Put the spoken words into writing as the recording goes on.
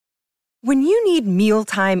When you need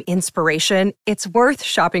mealtime inspiration, it's worth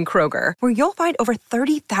shopping Kroger, where you'll find over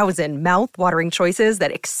 30,000 mouth-watering choices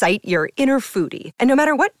that excite your inner foodie. And no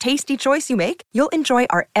matter what tasty choice you make, you'll enjoy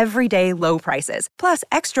our everyday low prices, plus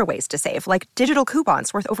extra ways to save, like digital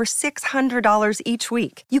coupons worth over $600 each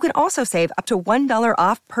week. You can also save up to $1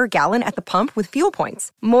 off per gallon at the pump with fuel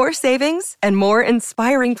points. More savings and more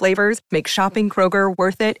inspiring flavors make shopping Kroger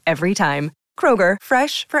worth it every time. Kroger,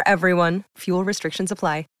 fresh for everyone. Fuel restrictions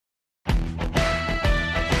apply.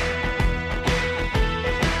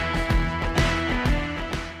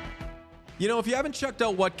 You know, if you haven't checked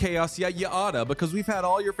out What Chaos yet, you oughta, because we've had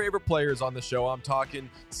all your favorite players on the show. I'm talking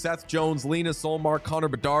Seth Jones, Lena Solmar, Connor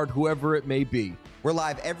Bedard, whoever it may be. We're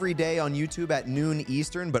live every day on YouTube at noon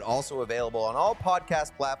Eastern, but also available on all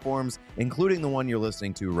podcast platforms, including the one you're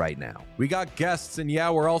listening to right now. We got guests, and yeah,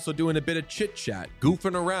 we're also doing a bit of chit-chat,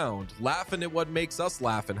 goofing around, laughing at what makes us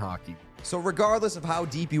laugh in hockey. So regardless of how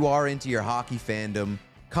deep you are into your hockey fandom,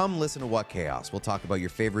 come listen to What Chaos. We'll talk about your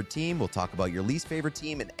favorite team, we'll talk about your least favorite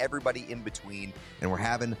team, and everybody in between, and we're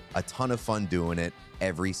having a ton of fun doing it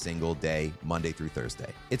every single day, Monday through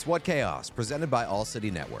Thursday. It's What Chaos, presented by All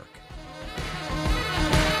City Network.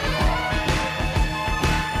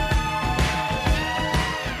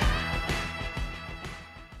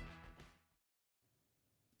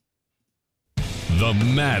 The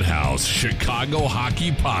Madhouse Chicago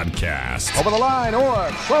Hockey Podcast. Over the line, Orr,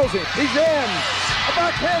 closing, he's in. A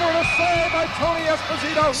backhander and a save by Tony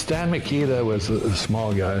Esposito. Stan Mikita was a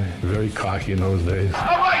small guy, very cocky in those days. A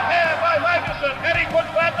right hand by Magnuson, and he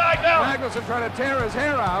puts that guy down. Magnuson trying to tear his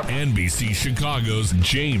hair out. NBC Chicago's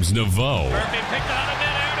James Naveau. Murphy picked out of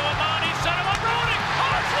midair to Amani, set him up, Roenick.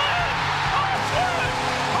 Hartland!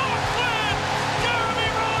 Jeremy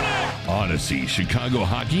Roenick! Odyssey Chicago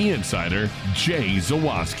Hockey Insider Jay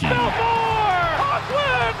Zawaski.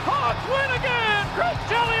 Hawks win again! Chris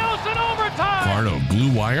Chelios in overtime! Part of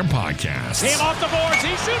Blue Wire Podcast. Team off the boards,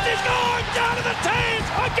 he shoots, he scores! Down to the Taves!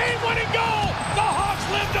 A game-winning goal! The Hawks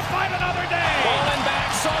live to fight another day! Falling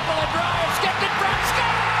back, circle and drive, skipped in front,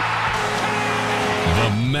 score!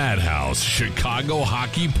 The Madhouse Chicago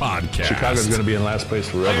Hockey Podcast. Chicago's going to be in last place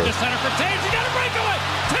forever. Clear to center for Taves, he got a breakaway!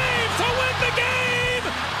 Taves to win the game!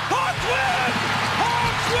 Hawks win!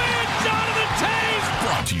 Hawks win! Jonathan Taves!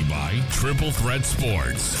 Brought to you by Triple Threat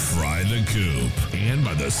Sports, Fry the Coop, and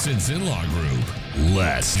by the Sins In-Law Group.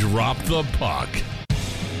 Let's drop the puck.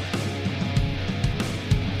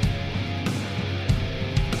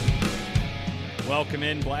 Welcome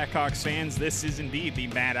in, Blackhawks fans. This is indeed the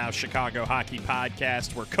Madhouse Chicago Hockey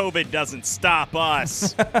Podcast, where COVID doesn't stop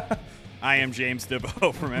us. I am James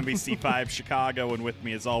DeVoe from NBC5 Chicago, and with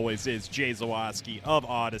me, as always, is Jay Zawaski of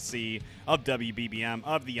Odyssey, of WBBM,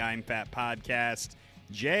 of the I'm Fat Podcast.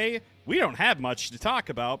 Jay, we don't have much to talk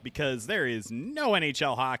about because there is no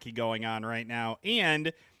NHL hockey going on right now,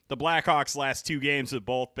 and the Blackhawks' last two games have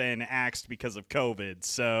both been axed because of COVID.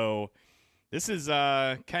 So this is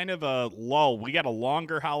kind of a lull. We got a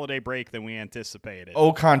longer holiday break than we anticipated.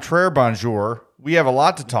 Au contraire, bonjour. We have a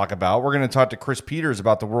lot to talk about. We're going to talk to Chris Peters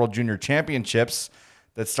about the World Junior Championships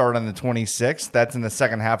that start on the 26th. That's in the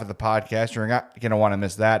second half of the podcast. You're not going to want to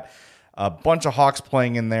miss that. A bunch of Hawks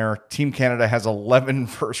playing in there. Team Canada has 11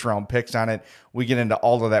 first-round picks on it. We get into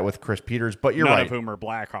all of that with Chris Peters, but you're None right. of whom are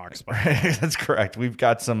Blackhawks. That's correct. We've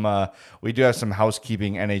got some. We do have some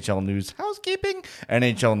housekeeping NHL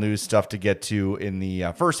news stuff to get to in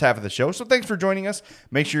the first half of the show. So thanks for joining us.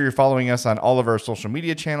 Make sure you're following us on all of our social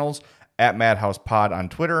media channels at Madhouse Pod on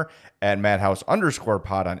Twitter, at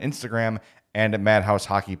Madhouse_pod on Instagram, and at Madhouse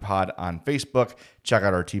Hockey Pod on Facebook. Check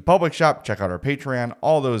out our TeePublic shop. Check out our Patreon.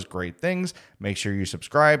 All those great things. Make sure you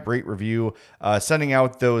subscribe, rate, review. Sending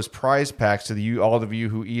out those prize packs to all of you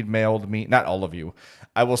who emailed me. Not all of you.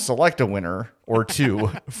 I will select a winner or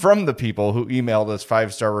two from the people who emailed us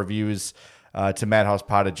 5-star reviews to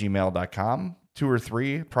madhousepod@gmail.com. 2 or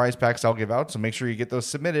 3 prize packs I'll give out. So make sure you get those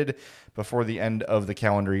submitted before the end of the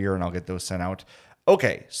calendar year, and I'll get those sent out.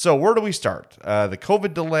 Okay, so where do we start? The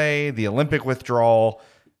COVID delay, the Olympic withdrawal.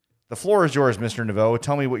 The floor is yours, Mr. Naveau.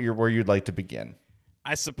 Tell me where you'd like to begin.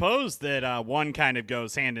 I suppose that one kind of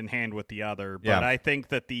goes hand in hand with the other, but I think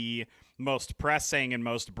that the most pressing and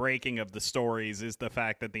most breaking of the stories is the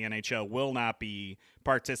fact that the NHL will not be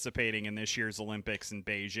participating in this year's Olympics in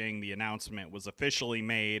Beijing. The announcement was officially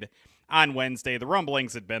made on Wednesday. The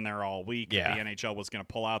rumblings had been there all week. Yeah. The NHL was going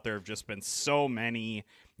to pull out. There have just been so many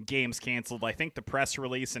games canceled. I think the press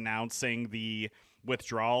release announcing the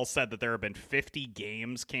withdrawal said that there have been 50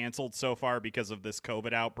 games canceled so far because of this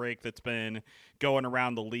COVID outbreak that's been going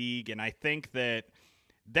around the league. And I think that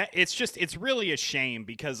It's really a shame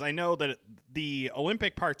because I know that the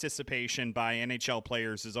Olympic participation by NHL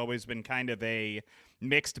players has always been kind of a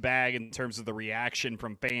mixed bag in terms of the reaction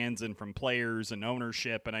from fans and from players and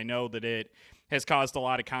ownership. And I know that it has caused a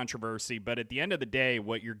lot of controversy, but at the end of the day,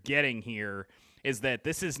 what you're getting here is that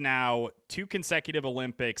this is now 2 consecutive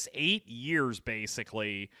Olympics, 8 years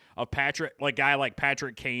basically of guy like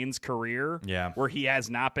Patrick Kane's career, where he has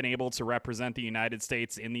not been able to represent the United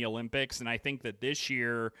States in the Olympics. And I think that this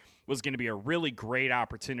year was going to be a really great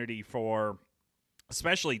opportunity for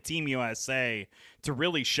especially Team USA to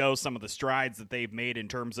really show some of the strides that they've made in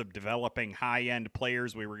terms of developing high-end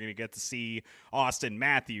players. We were going to get to see Austin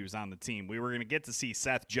Matthews on the team. We were going to get to see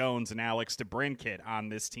Seth Jones and Alex DeBrincat on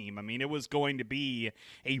this team. I mean, it was going to be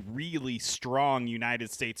a really strong United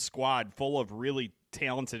States squad full of really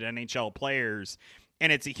talented NHL players.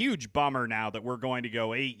 And it's a huge bummer now that we're going to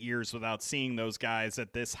go 8 years without seeing those guys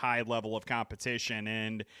at this high level of competition.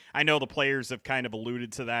 And I know the players have kind of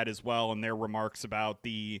alluded to that as well in their remarks about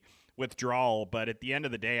the withdrawal. But at the end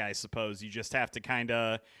of the day, I suppose you just have to kind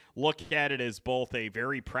of look at it as both a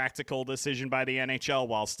very practical decision by the NHL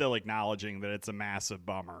while still acknowledging that it's a massive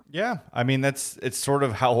bummer. Yeah. I mean, it's sort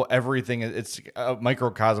of how everything, it's a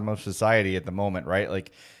microcosm of society at the moment, right?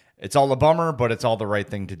 Like, it's all a bummer, but it's all the right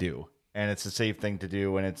thing to do. And it's a safe thing to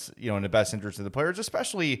do, and it's, in the best interest of the players,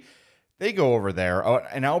 especially they go over there,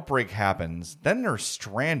 an outbreak happens, then they're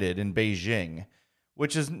stranded in Beijing,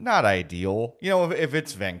 which is not ideal. If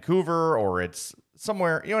it's Vancouver or it's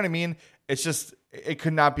somewhere, you know what I mean? It's just, it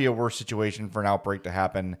could not be a worse situation for an outbreak to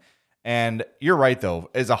happen. And you're right, though.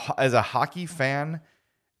 As a hockey fan,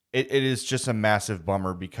 it is just a massive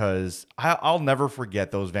bummer because I'll never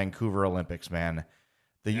forget those Vancouver Olympics, man.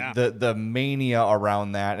 The mania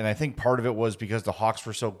around that. And I think part of it was because the Hawks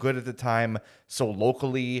were so good at the time. So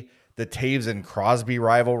locally, the Taves and Crosby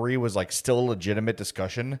rivalry was like still a legitimate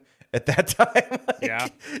discussion at that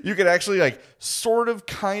time. You could actually sort of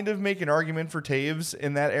kind of make an argument for Taves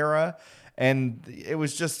in that era. And it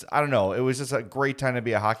was just, I don't know, it was just a great time to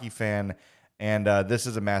be a hockey fan. And this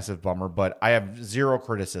is a massive bummer, but I have zero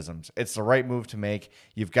criticisms. It's the right move to make.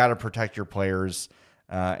 You've got to protect your players.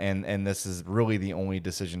 And this is really the only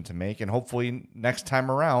decision to make. And hopefully next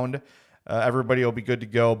time around, everybody will be good to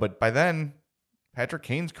go. But by then, Patrick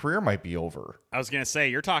Kane's career might be over. I was going to say,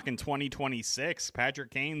 you're talking 2026.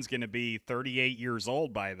 Patrick Kane's going to be 38 years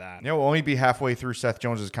old by then. We'll only be halfway through Seth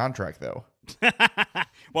Jones's contract, though.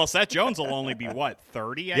 Well, Seth Jones will only be,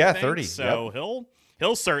 30, I think? 30. So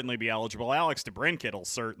he'll certainly be eligible. Alex DeBrincat will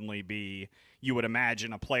certainly be, you would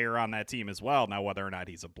imagine, a player on that team as well. Now, whether or not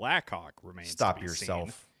he's a Blackhawk remains Stop to be yourself.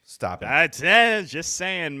 Seen. Stop it. That's just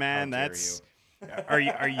saying, man. That's Are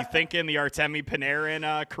you thinking the Artemi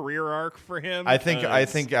Panarin career arc for him? I think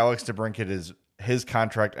Alex DeBrincat his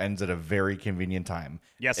contract ends at a very convenient time.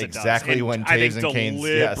 Yes, it exactly does. when Taves and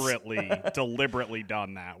Kane's deliberately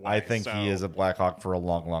done that way. I think he is a Blackhawk for a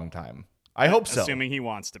long, long time. I hope so. Assuming he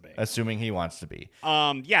wants to be.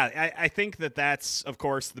 I think that's, of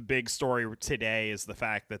course, the big story today is the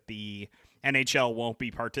fact that the NHL won't be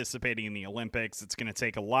participating in the Olympics. It's going to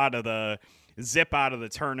take a lot of the zip out of the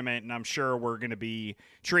tournament, and I'm sure we're going to be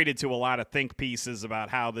treated to a lot of think pieces about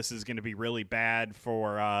how this is going to be really bad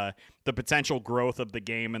for the potential growth of the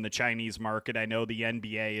game in the Chinese market. I know the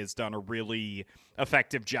NBA has done a really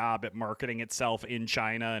effective job at marketing itself in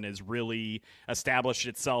China and has really established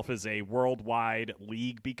itself as a worldwide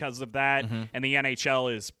league because of that. Mm-hmm. And the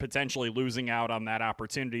NHL is potentially losing out on that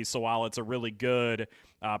opportunity. So while it's a really good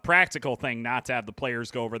practical thing not to have the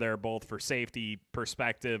players go over there both for safety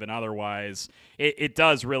perspective and otherwise, it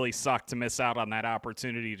does really suck to miss out on that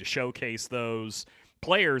opportunity to showcase those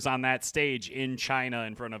players on that stage in China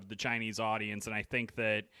in front of the Chinese audience. And I think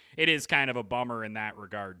that it is kind of a bummer in that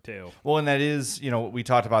regard too. Well, and that is, we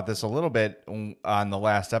talked about this a little bit on the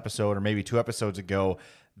last episode or maybe 2 episodes ago.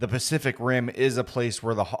 The Pacific Rim is a place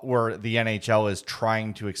where the NHL is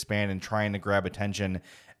trying to expand and trying to grab attention.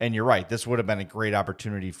 And you're right, this would have been a great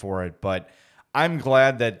opportunity for it. But I'm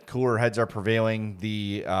glad that cooler heads are prevailing,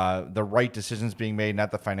 the right decisions being made, not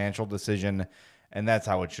the financial decision. And that's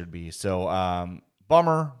how it should be. So,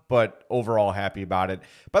 bummer, but overall happy about it.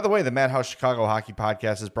 By the way, the Madhouse Chicago Hockey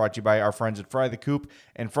Podcast is brought to you by our friends at Fry the Coop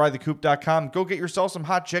and frythecoop.com. Go get yourself some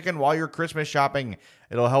hot chicken while you're Christmas shopping.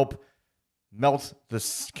 It'll help melt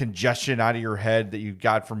the congestion out of your head that you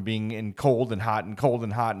got from being in cold and hot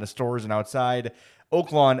in the stores and outside.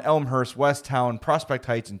 Oaklawn, Elmhurst, Westtown, Prospect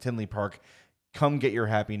Heights, and Tinley Park. Come get your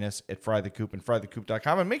happiness at Fry the Coop and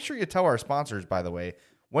frythecoop.com. And make sure you tell our sponsors, by the way,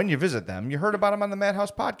 when you visit them, you heard about them on the Madhouse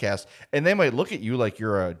Podcast, and they might look at you like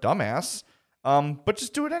you're a dumbass, but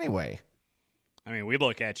just do it anyway. I mean, we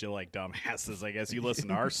look at you like dumbasses. I guess you listen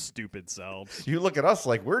to our stupid selves. You look at us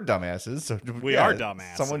like we're dumbasses. So we are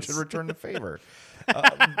dumbasses. Someone should return the favor.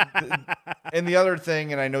 And the other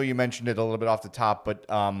thing, and I know you mentioned it a little bit off the top, but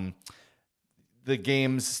the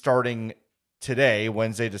games starting today,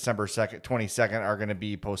 Wednesday, December 22nd, are going to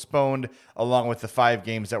be postponed, along with the 5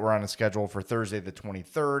 games that were on the schedule for Thursday, the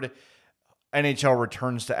 23rd. NHL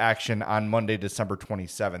returns to action on Monday, December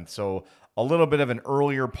 27th. So a little bit of an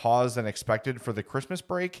earlier pause than expected for the Christmas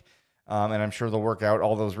break. And I'm sure they'll work out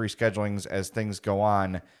all those reschedulings as things go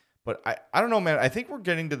on. But I don't know, man. I think we're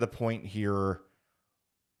getting to the point here,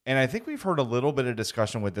 and I think we've heard a little bit of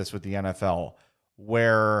discussion with this with the NFL,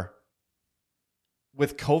 where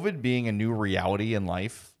with COVID being a new reality in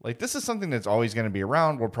life, like this is something that's always going to be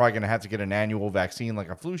around. We're probably going to have to get an annual vaccine, like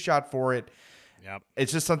a flu shot for it. Yep.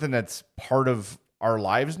 It's just something that's part of our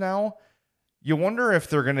lives now. You wonder if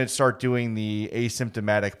they're going to start doing the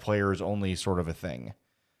asymptomatic players only sort of a thing.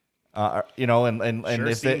 And sure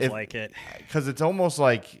if seems like it, because it's almost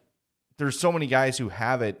like there's so many guys who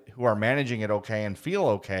have it, who are managing it okay and feel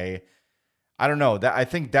okay. I don't know that. I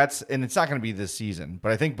think that's, and it's not going to be this season,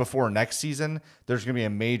 but I think before next season, there's going to be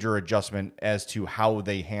a major adjustment as to how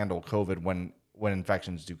they handle COVID when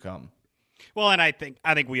infections do come. Well, and I think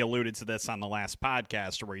we alluded to this on the last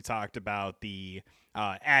podcast where we talked about the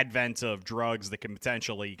advent of drugs that can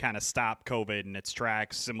potentially kind of stop COVID in its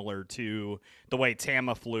tracks, similar to the way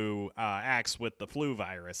Tamiflu acts with the flu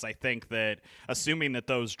virus. I think that assuming that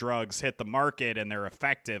those drugs hit the market and they're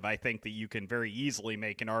effective, I think that you can very easily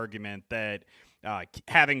make an argument that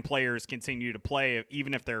having players continue to play,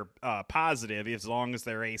 even if they're positive, as long as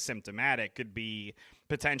they're asymptomatic, could be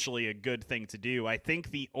potentially a good thing to do. I think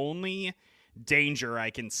the only danger I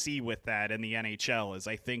can see with that in the NHL is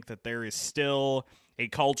I think that there is still a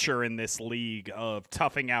culture in this league of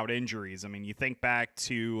toughing out injuries. I mean, you think back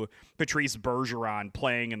to Patrice Bergeron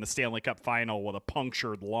playing in the Stanley Cup final with a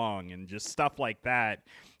punctured lung and just stuff like that.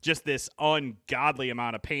 Just this ungodly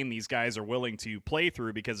amount of pain these guys are willing to play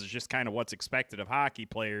through because it's just kind of what's expected of hockey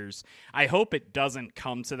players. I hope it doesn't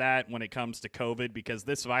come to that when it comes to COVID, because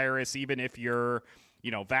this virus, even if you're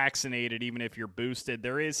vaccinated, even if you're boosted,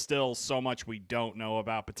 there is still so much we don't know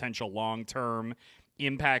about potential long-term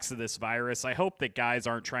impacts of this virus. I hope that guys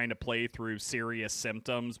aren't trying to play through serious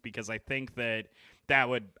symptoms, because I think that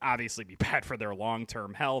would obviously be bad for their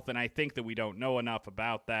long-term health, and I think that we don't know enough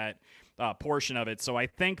about that portion of it. So I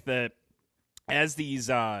think that as these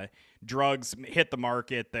drugs hit the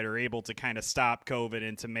market that are able to kind of stop COVID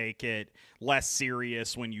and to make it less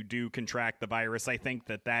serious when you do contract the virus, I think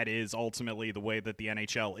that is ultimately the way that the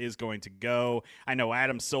NHL is going to go. I know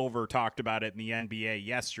Adam Silver talked about it in the NBA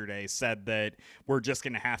yesterday, said that we're just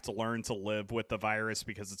going to have to learn to live with the virus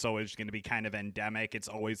because it's always going to be kind of endemic. It's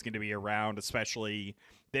always going to be around, especially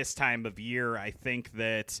this time of year. I think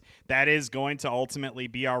that is going to ultimately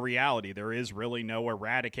be our reality. There is really no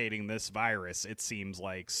eradicating this virus, it seems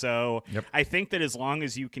like. So yep. I think that as long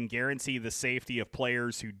as you can guarantee the safety of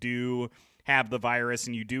players who do have the virus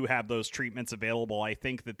and you do have those treatments available, I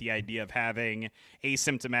think that the idea of having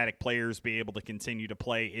asymptomatic players be able to continue to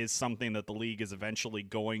play is something that the league is eventually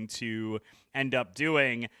going to end up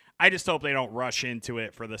doing. I just hope they don't rush into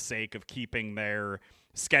it for the sake of keeping their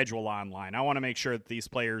schedule online. I want to make sure that these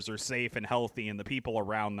players are safe and healthy and the people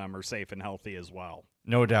around them are safe and healthy as well.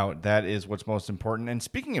 No doubt. That is what's most important. And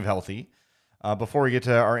speaking of healthy, before we get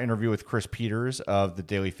to our interview with Chris Peters of the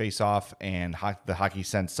Daily Faceoff and the Hockey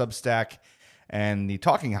Sense Substack and the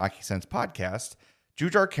Talking Hockey Sense podcast,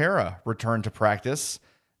 Jujhar Khaira returned to practice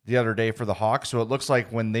the other day for the Hawks. So it looks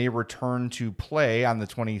like when they return to play on the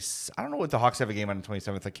 20th, I don't know what the Hawks have a game on the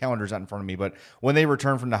 27th. The calendar's not in front of me, but when they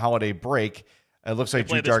return from the holiday break, it looks like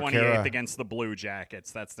Jujhar Khaira, the 28th against the Blue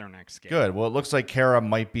Jackets. That's their next game. Good. Well, it looks like Khaira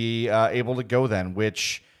might be able to go then,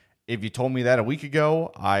 which if you told me that a week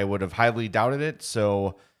ago, I would have highly doubted it.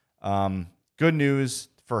 So good news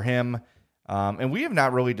for him. And we have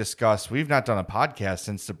not really discussed, we've not done a podcast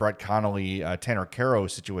since the Brett Connolly, Tanner Kero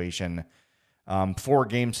situation,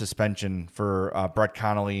 4-game suspension for Brett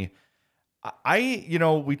Connolly.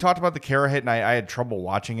 We talked about the Khaira hit, and I had trouble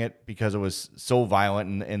watching it because it was so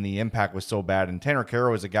violent and the impact was so bad. And Tanner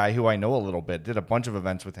Kero is a guy who I know a little bit, did a bunch of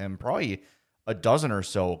events with him, probably a dozen or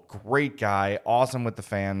so. Great guy, awesome with the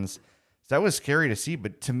fans. So that was scary to see.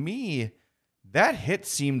 But to me, that hit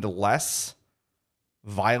seemed less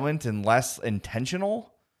violent and less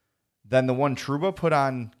intentional than the one Trouba put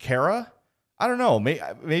on Khaira. I don't know.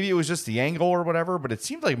 Maybe it was just the angle or whatever, but it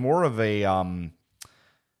seemed like more of a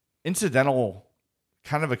incidental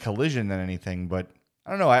kind of a collision than anything. But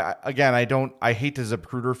I don't know. I hate to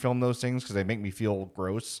Zapruder film those things because they make me feel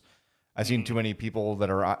gross. I've seen too many people that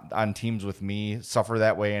are on teams with me suffer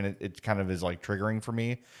that way, and it kind of is like triggering for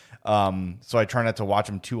me. So I try not to watch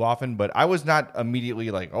them too often, but I was not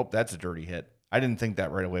immediately like, oh, that's a dirty hit. I didn't think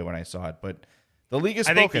that right away when I saw it, but the league is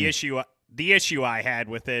spoken. I think the issue I had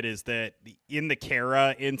with it is that in the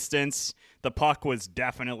Kara instance, the puck was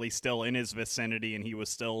definitely still in his vicinity, and he was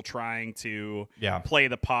still trying to play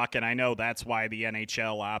the puck, and I know that's why the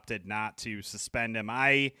NHL opted not to suspend him.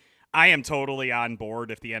 I am totally on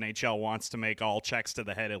board if the NHL wants to make all checks to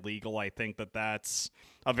the head illegal. I think that that's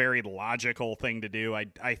a very logical thing to do.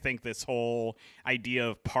 I think this whole idea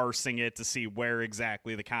of parsing it to see where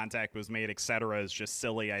exactly the contact was made, etc., is just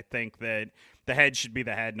silly. I think that the head should be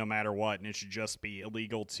the head no matter what, and it should just be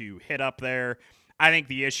illegal to hit up there. I think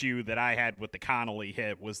the issue that I had with the Connolly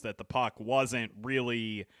hit was that the puck wasn't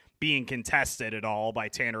really being contested at all by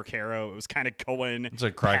Tanner Caro. It was kind of going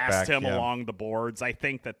past him along the boards. I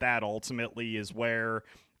think that ultimately is where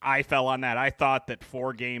I fell on that. I thought that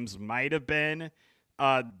 4 games might have been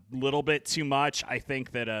a little bit too much. I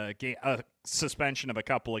think that a suspension of a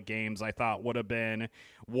couple of games I thought would have been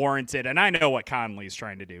warranted. And I know what Connolly's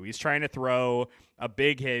trying to do. He's trying to throw a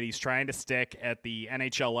big hit. He's trying to stick at the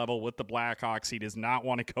NHL level with the Blackhawks. He does not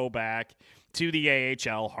want to go back to the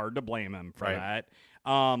AHL. Hard to blame him for that.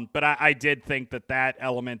 But I did think that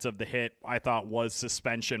element of the hit I thought was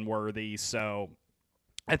suspension worthy. So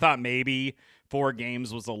I thought maybe 4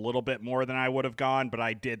 games was a little bit more than I would have gone, but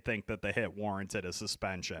I did think that the hit warranted a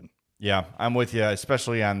suspension. Yeah, I'm with you,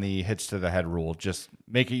 especially on the hits to the head rule. Just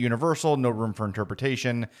make it universal, no room for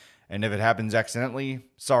interpretation. And if it happens accidentally,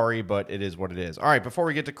 sorry, but it is what it is. All right, before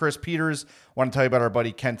we get to Chris Peters, I want to tell you about our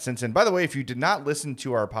buddy Kent Simpson. By the way, if you did not listen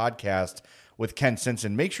to our podcast with Kent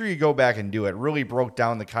Simpson, make sure you go back and do it. Really broke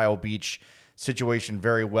down the Kyle Beach situation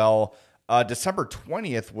very well. December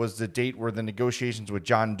 20th was the date where the negotiations with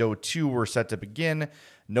John Doe 2 were set to begin.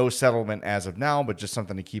 No settlement as of now, but just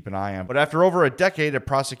something to keep an eye on. But after over a decade of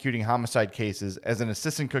prosecuting homicide cases as an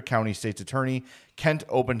assistant Cook County State's attorney, Kent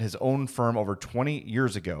opened his own firm over 20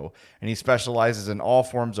 years ago, and he specializes in all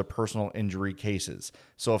forms of personal injury cases.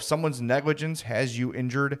 So if someone's negligence has you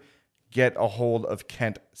injured, get a hold of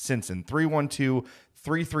Kent Simpson.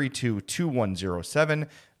 312-332-2107.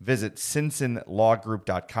 Visit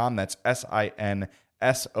SinsonLawGroup.com. That's SINSON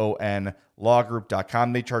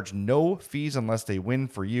lawgroup.com. They charge no fees unless they win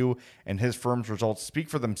for you, and his firm's results speak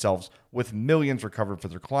for themselves with millions recovered for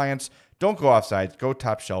their clients. Don't go offside. Go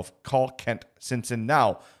top shelf. Call Kent Simpson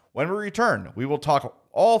now. When we return, we will talk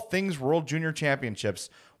all things World Junior Championships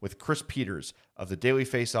with Chris Peters of the Daily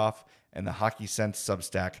Faceoff and the Hockey Sense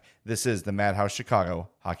Substack. This is the Madhouse Chicago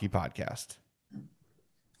Hockey Podcast.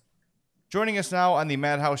 Joining us now on the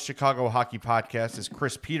Madhouse Chicago Hockey Podcast is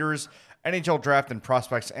Chris Peters, NHL Draft and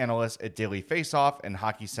Prospects Analyst at Daily Faceoff and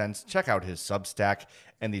Hockey Sense. Check out his Substack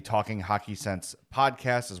and the Talking Hockey Sense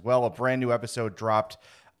podcast as well. A brand new episode dropped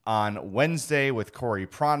on Wednesday with Corey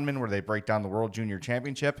Pronman where they break down the World Junior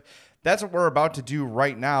Championship. That's what we're about to do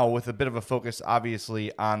right now with a bit of a focus,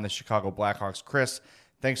 obviously, on the Chicago Blackhawks. Chris,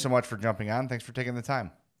 thanks so much for jumping on. Thanks for taking the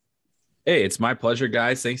time. Hey, it's my pleasure,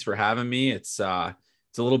 guys. Thanks for having me. It's a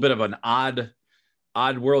little bit of an odd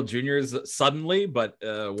World Juniors suddenly, but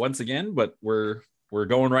once again, but we're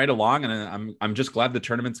going right along, and I'm just glad the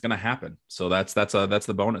tournament's going to happen. So that's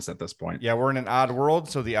the bonus at this point. Yeah, we're in an odd world,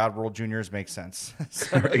 so the odd World Juniors makes sense.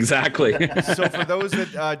 Exactly. So for those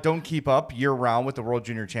that don't keep up year round with the World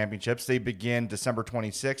Junior Championships, they begin December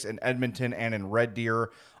 26th in Edmonton and in Red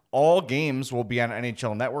Deer. All games will be on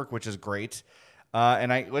NHL Network, which is great.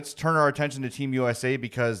 Let's turn our attention to Team USA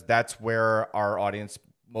because that's where our audience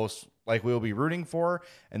most likely will be rooting for,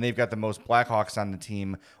 and they've got the most Blackhawks on the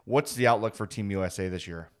team. What's the outlook for Team USA this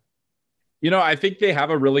year? I think they have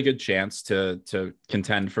a really good chance to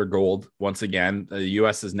contend for gold once again. The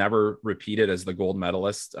U.S. has never repeated as the gold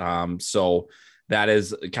medalist, so that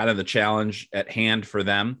is kind of the challenge at hand for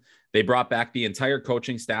them. They brought back the entire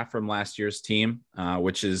coaching staff from last year's team,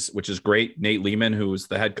 which is great. Nate Lehman, who's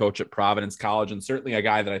the head coach at Providence College, and certainly a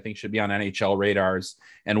guy that I think should be on NHL radars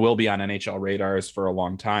and will be on NHL radars for a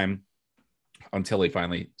long time until he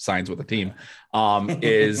finally signs with a team.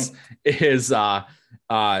 He's got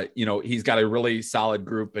a really solid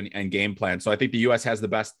group and game plan. So I think the U.S. has the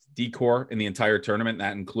best decor in the entire tournament.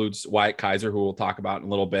 That includes Wyatt Kaiser, who we'll talk about in a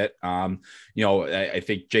little bit. I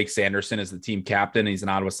think Jake Sanderson is the team captain. He's an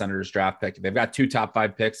Ottawa Senators draft pick. They've got 2 top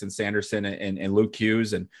 5 picks in Sanderson and Luke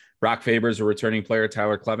Hughes, and Brock Faber's a returning player.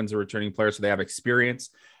 Tyler Cleven's a returning player. So they have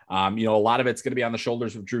experience. A lot of it's going to be on the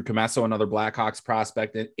shoulders of Drew Comesso, another Blackhawks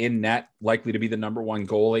prospect in net, likely to be the number 1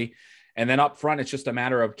 goalie. And then up front, it's just a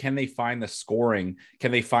matter of, can they find the scoring?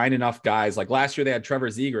 Can they find enough guys? Like last year, they had Trevor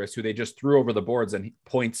Zegras, who they just threw over the boards and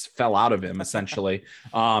points fell out of him, essentially.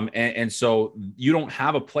 And so you don't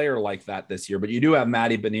have a player like that this year, but you do have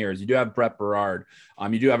Matty Beniers. You do have Brett Berard.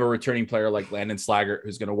 You do have a returning player like Landon Slaggert,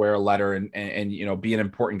 who's going to wear a letter and be an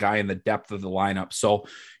important guy in the depth of the lineup. So,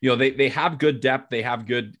 they have good depth. They have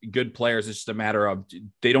good players. It's just a matter of,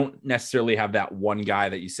 they don't necessarily have that one guy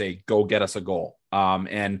that you say, go get us a goal.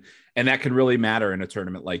 And that can really matter in a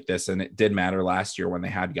tournament like this. And it did matter last year when they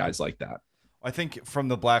had guys like that. I think from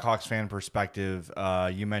the Blackhawks fan perspective,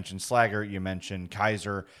 you mentioned Slaggert, you mentioned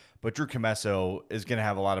Kaiser, but Drew Commesso is going to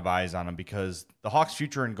have a lot of eyes on him because the Hawks'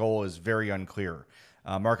 future in goal is very unclear.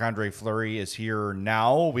 Marc-Andre Fleury is here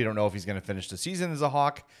now. We don't know if he's going to finish the season as a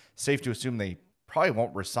Hawk. Safe to assume they probably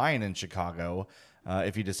won't resign in Chicago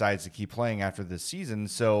if he decides to keep playing after this season.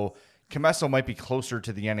 So Commesso might be closer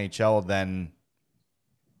to the NHL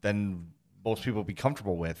than most people be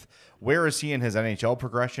comfortable with. Where is he in his NHL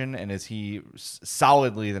progression, and is he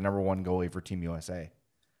solidly the number one goalie for Team USA?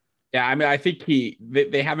 Yeah, I mean, I think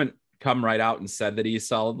they haven't come right out and said that he's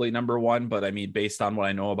solidly number one, but I mean, based on what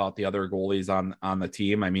I know about the other goalies on the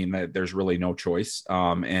team, I mean, there's really no choice.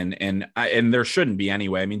 And there shouldn't be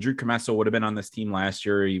anyway. I mean, Drew Commesso would have been on this team last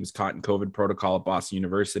year. He was caught in COVID protocol at Boston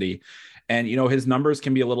University, and his numbers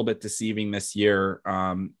can be a little bit deceiving this year.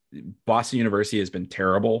 Boston University has been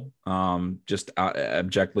terrible, just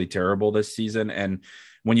abjectly terrible this season. And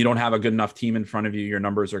when you don't have a good enough team in front of you, your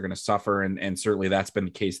numbers are going to suffer. And certainly that's been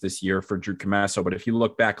the case this year for Drew Commesso. But if you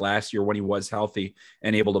look back last year when he was healthy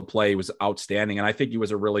and able to play, he was outstanding. And I think he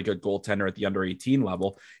was a really good goaltender at the under 18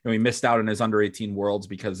 level. He missed out on his under 18 Worlds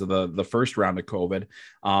because of the first round of COVID.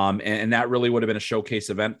 And that really would have been a showcase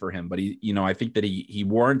event for him. But I think that he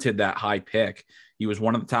warranted that high pick. He was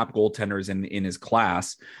one of the top goaltenders in his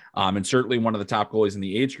class, and certainly one of the top goalies in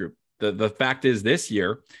the age group. The fact is, this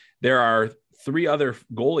year, there are 3 other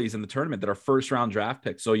goalies in the tournament that are first round draft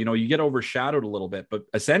picks. So, you get overshadowed a little bit, but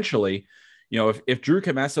essentially, if Drew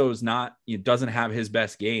Commesso doesn't have his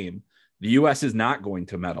best game, the U.S. is not going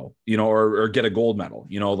to medal, or get a gold medal,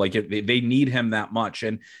 they need him that much.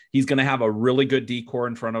 And he's going to have a really good D-core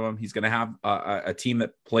in front of him. He's going to have a team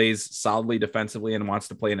that plays solidly defensively and wants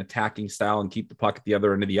to play an attacking style and keep the puck at the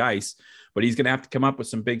other end of the ice. But he's going to have to come up with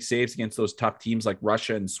some big saves against those tough teams like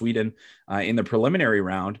Russia and Sweden in the preliminary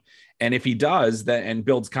round. And if he does that and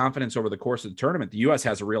builds confidence over the course of the tournament, the U.S.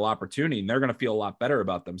 has a real opportunity, and they're going to feel a lot better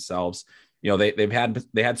about themselves. They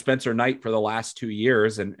had Spencer Knight for the last 2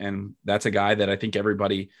 years, and that's a guy that I think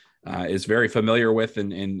everybody is very familiar with,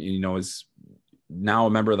 and is now a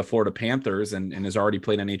member of the Florida Panthers and has already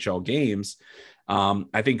played NHL games.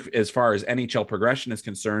 I think as far as NHL progression is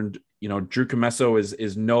concerned, Drew Commesso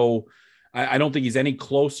is no. I don't think he's any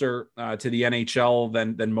closer to the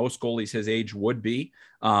NHL than most goalies his age would be.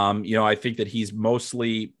 I think that he's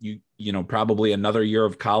mostly, probably another year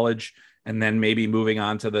of college and then maybe moving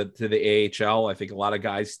on to the AHL. I think a lot of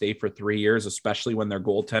guys stay for 3 years, especially when they're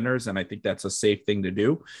goaltenders. And I think that's a safe thing to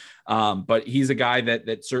do. But he's a guy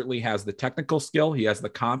that certainly has the technical skill. He has the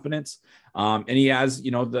confidence, and he has, the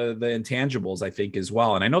intangibles, I think, as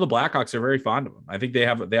well. And I know the Blackhawks are very fond of him. I think they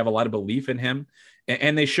have a lot of belief in him,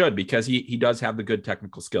 and they should, because he does have the good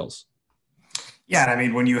technical skills. Yeah, I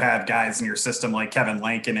mean, when you have guys in your system like Kevin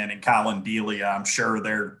Lankinen and Colin Delia, I'm sure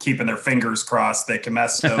they're keeping their fingers crossed that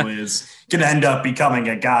Commesso is going to end up becoming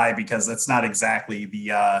a guy, because that's not exactly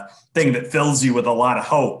the thing that fills you with a lot of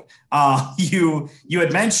hope. You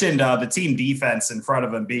had mentioned the team defense in front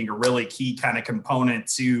of him being a really key kind of component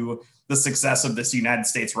to the success of this United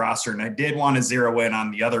States roster. And I did want to zero in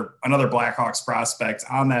on another Blackhawks prospect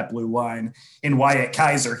on that blue line in Wyatt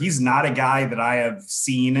Kaiser. He's not a guy that I have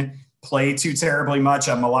seen play too terribly much.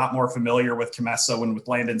 I'm a lot more familiar with Commesso and with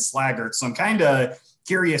Landon Slaggert. So I'm kind of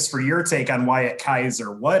curious for your take on Wyatt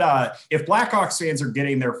Kaiser. What if Blackhawks fans are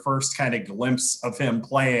getting their first kind of glimpse of him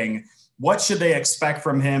playing, what should they expect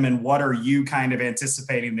from him? And what are you kind of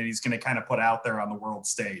anticipating that he's going to kind of put out there on the world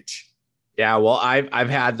stage? Yeah, well, I've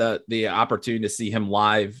had the opportunity to see him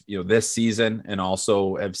live, this season, and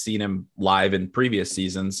also have seen him live in previous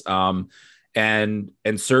seasons. And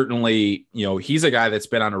certainly, he's a guy that's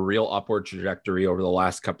been on a real upward trajectory over the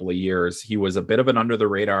last couple of years. He was a bit of an under the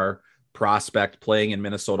radar prospect playing in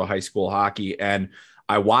Minnesota high school hockey. And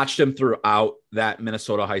I watched him throughout that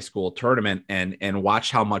Minnesota high school tournament and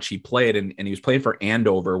watched how much he played. And he was playing for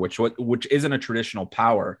Andover, which isn't a traditional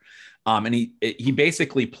power. And he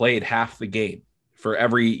basically played half the game for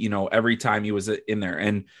every time he was in there.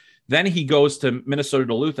 And then he goes to Minnesota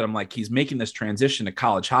Duluth, and I'm like, he's making this transition to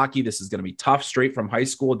college hockey. This is going to be tough, straight from high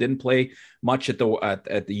school. Didn't play much at the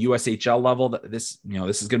USHL level. This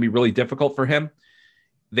is going to be really difficult for him.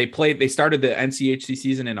 They started the NCHC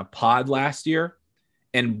season in a pod last year,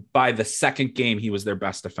 and by the second game, he was their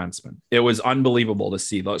best defenseman. It was unbelievable to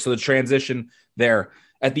see. So the transition there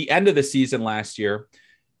at the end of the season last year,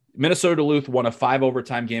 Minnesota Duluth won a 5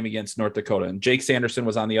 overtime game against North Dakota, and Jake Sanderson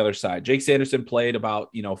was on the other side. Jake Sanderson played about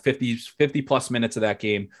 50 plus minutes of that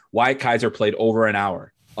game. Wyatt Kaiser played over an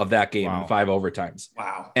hour of that game in 5 overtimes.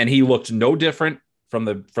 Wow! And he looked no different from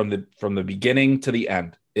the beginning to the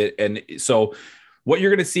end. And so what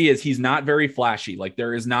you're going to see is he's not very flashy. Like,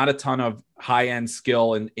 there is not a ton of high-end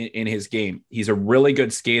skill in his game. He's a really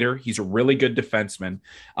good skater. He's a really good defenseman.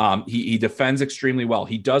 He defends extremely well.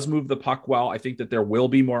 He does move the puck well. I think that there will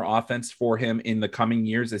be more offense for him in the coming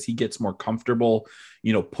years as he gets more comfortable,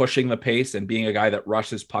 pushing the pace and being a guy that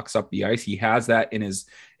rushes pucks up the ice. He has that in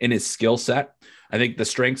his skill set. I think the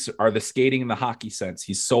strengths are the skating and the hockey sense.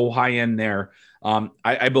 He's so high end there.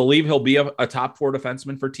 I believe he'll be a top 4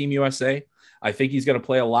 defenseman for Team USA. I think he's going to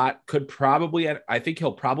play a lot. I think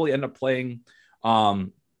he'll probably end up playing.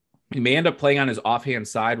 He may end up playing on his offhand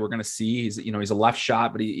side. We're going to see. He's a left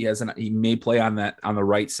shot, but he may play on the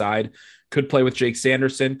right side. Could play with Jake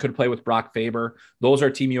Sanderson. Could play with Brock Faber. Those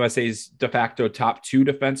are Team USA's de facto top 2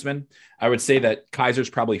 defensemen. I would say that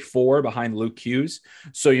Kaiser's probably 4 behind Luke Hughes.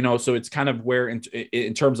 So so it's kind of where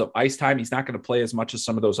in terms of ice time, he's not going to play as much as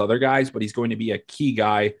some of those other guys, but he's going to be a key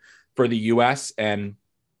guy for the US. And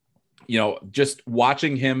just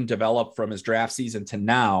watching him develop from his draft season to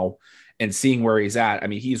now and seeing where he's at, I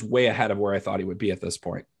mean, he's way ahead of where I thought he would be at this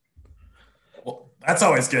point. Well, that's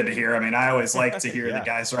always good to hear. I mean, I always like to hear the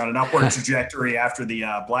guys are on an upward trajectory after the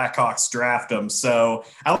Blackhawks draft them. So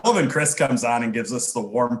I love when Chris comes on and gives us the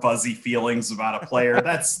warm, fuzzy feelings about a player.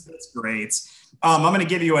 That's great. I'm going to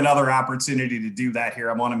give you another opportunity to do that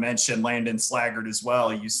here. I want to mention Landon Slaggert as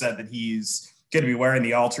well. You said that he's going to be wearing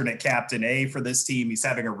the alternate captain A for this team. He's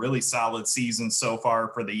having a really solid season so far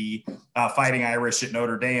for the Fighting Irish at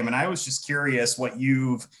Notre Dame. And I was just curious what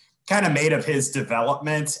you've kind of made of his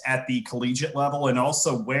development at the collegiate level, and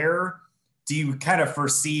also where do you kind of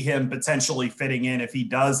foresee him potentially fitting in if he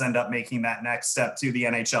does end up making that next step to the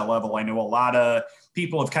NHL level? I know a lot of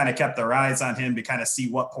people have kind of kept their eyes on him to kind of see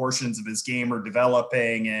what portions of his game are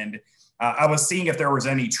developing. And I was seeing if there was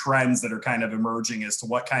any trends that are kind of emerging as to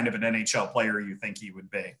what kind of an NHL player you think he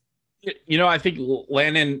would be. I think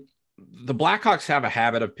Landon, the Blackhawks have a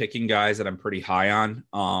habit of picking guys that I'm pretty high on.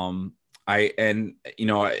 And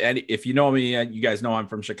if you know me, you guys know I'm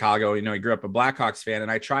from Chicago. I grew up a Blackhawks fan,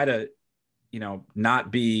 and I try to,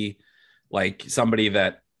 not be like somebody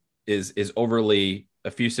that is overly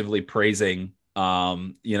effusively praising,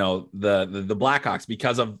 the Blackhawks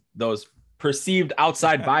because of those perceived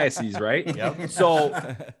outside biases, right? Yep.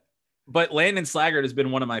 So, but Landon Slaggert has been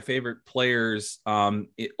one of my favorite players over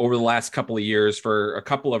the last couple of years for a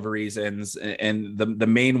couple of reasons. And the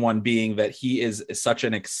main one being that he is such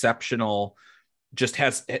an exceptional,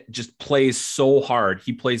 just plays so hard.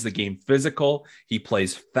 He plays the game physical. He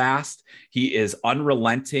plays fast. He is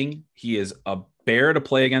unrelenting. He is a bear to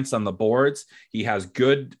play against on the boards. He has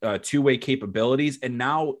good two-way capabilities. And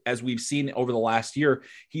now, as we've seen over the last year,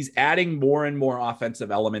 he's adding more and more offensive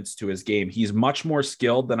elements to his game. He's much more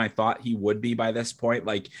skilled than I thought he would be by this point.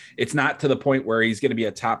 Like, it's not to the point where he's going to be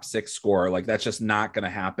a top 6 scorer. Like, that's just not going to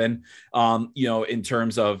happen. In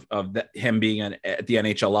terms of him being at the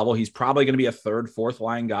NHL level, he's probably going to be a 3rd, 4th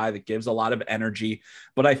line guy that gives a lot of energy.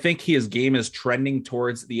 But I think his game is trending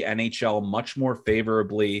towards the NHL much more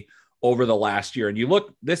favorably over the last year. And you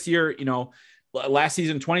look this year, last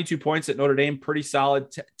season, 22 points at Notre Dame, pretty solid,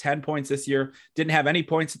 10 points this year. Didn't have any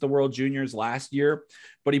points at the World Juniors last year,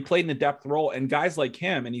 but he played in a depth role. And guys like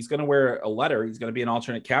him, and he's going to wear a letter, he's going to be an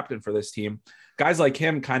alternate captain for this team. Guys like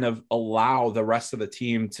him kind of allow the rest of the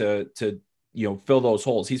team to fill those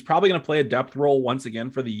holes. He's probably going to play a depth role once again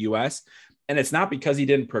for the U.S., and it's not because he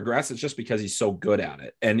didn't progress. It's just because he's so good at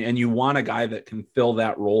it. And you want a guy that can fill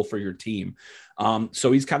that role for your team.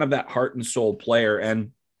 So he's kind of that heart and soul player.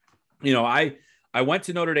 And, I went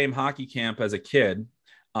to Notre Dame hockey camp as a kid.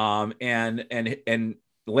 And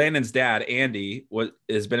Landon's dad, Andy,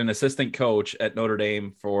 has been an assistant coach at Notre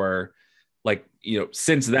Dame for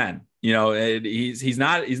since then. He's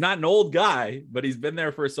not an old guy, but he's been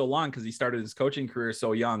there for so long because he started his coaching career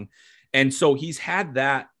so young. And so he's had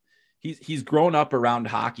that. He's grown up around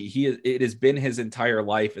hockey. It has been his entire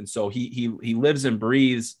life. And so he lives and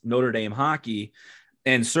breathes Notre Dame hockey.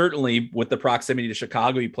 And certainly with the proximity to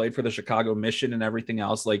Chicago, he played for the Chicago Mission and everything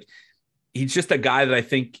else. Like, he's just a guy that I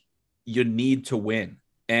think you need to win,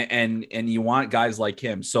 and you want guys like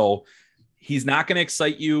him. So he's not going to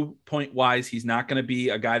excite you point wise. He's not going to be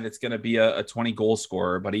a guy that's going to be a 20 goal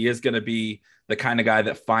scorer, but he is going to be the kind of guy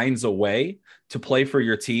that finds a way to play for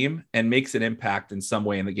your team and makes an impact in some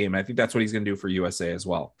way in the game. And I think that's what he's going to do for USA as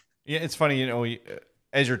well. Yeah, it's funny,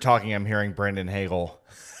 as you're talking, I'm hearing Brandon Hagel,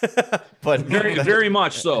 but very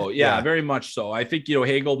much so. Yeah, very much so. I think,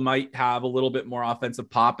 Hagel might have a little bit more offensive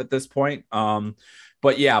pop at this point.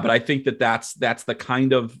 But I think that's the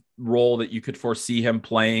kind of role that you could foresee him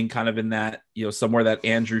playing, kind of in that, somewhere that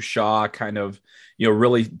Andrew Shaw kind of,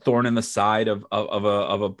 really thorn in the side of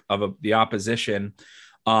the opposition.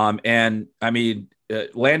 And I mean,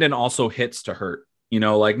 Landon also hits to hurt,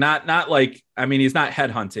 not like, I mean, he's not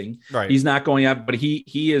headhunting, right? He's not going up, but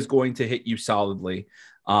he is going to hit you solidly.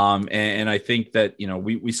 And I think that,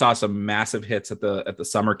 we saw some massive hits at the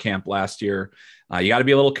summer camp last year. You got to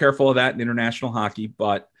be a little careful of that in international hockey,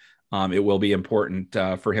 but it will be important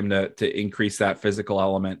for him to increase that physical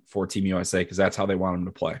element for Team USA, because that's how they want him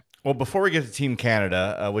to play. Well, before we get to Team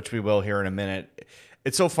Canada, which we will here in a minute,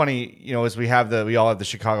 it's so funny, as we all have the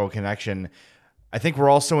Chicago connection. I think we're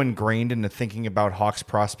also ingrained into thinking about Hawks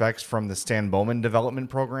prospects from the Stan Bowman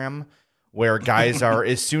development program, where guys are,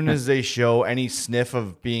 as soon as they show any sniff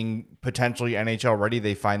of being potentially NHL ready,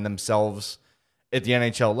 they find themselves at the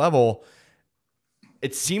NHL level.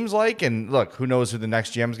 It seems like, and look, who knows who the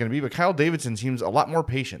next GM is going to be, but Kyle Davidson seems a lot more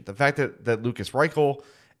patient. The fact that Lucas Reichel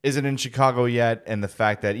isn't in Chicago yet, and the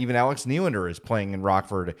fact that even Alex Nylander is playing in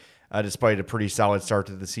Rockford, despite a pretty solid start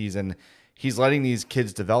to the season, he's letting these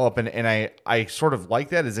kids develop. And I sort of like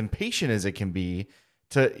that, as impatient as it can be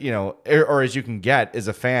to, or as you can get as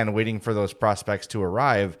a fan waiting for those prospects to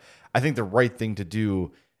arrive. I think the right thing to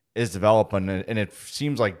do is develop. And it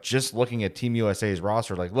seems like, just looking at Team USA's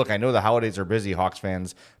roster, like, look, I know the holidays are busy, Hawks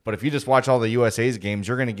fans, but if you just watch all the USA's games,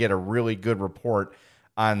 you're going to get a really good report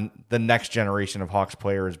on the next generation of Hawks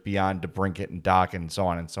players beyond DeBrincat and Doc and so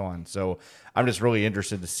on and so on. So I'm just really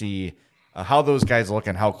interested to see how those guys look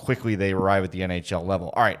and how quickly they arrive at the NHL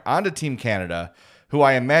level. All right, on to Team Canada, who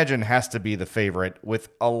I imagine has to be the favorite with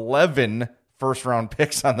 11 first-round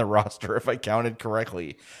picks on the roster, if I counted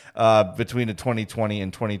correctly, between the 2020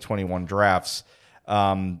 and 2021 drafts.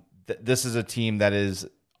 This is a team that is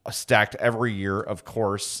stacked every year, of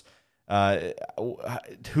course.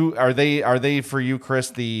 Who are they? Are they, for you,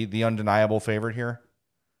 Chris, the undeniable favorite here?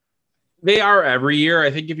 They are every year.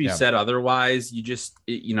 I think if you said otherwise, you just,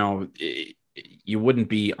 you wouldn't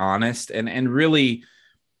be honest. And really,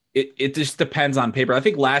 it just depends on paper. I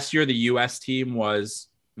think last year the U.S. team was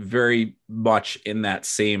very much in that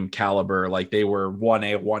same caliber. Like, they were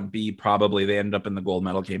 1A, 1B, probably. They ended up in the gold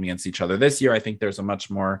medal game against each other. This year, I think there's a much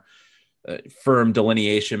more firm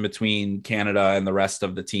delineation between Canada and the rest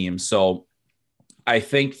of the team. So I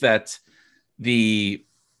think that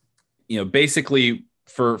basically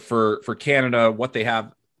for Canada, what they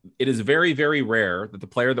have, it is very, very rare that the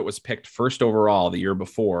player that was picked first overall the year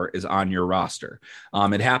before is on your roster.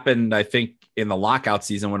 It happened, I think, in the lockout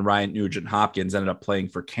season when Ryan Nugent-Hopkins ended up playing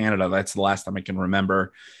for Canada. That's the last time I can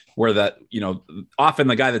remember where that, often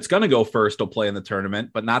the guy that's going to go first will play in the tournament,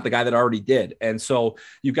 but not the guy that already did. And so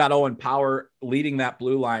you've got Owen Power leading that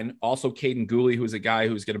blue line. Also, Caden Gooley, who's a guy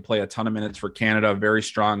who's going to play a ton of minutes for Canada, very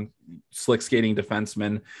strong, slick skating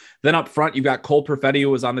defenseman. Then up front, you've got Cole Perfetti, who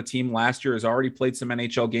was on the team last year, has already played some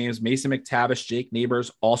NHL games. Mason McTavish, Jake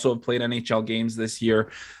Neighbors also have played NHL games this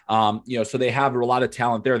year. So they have a lot of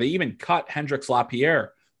talent there. They even cut Hendrix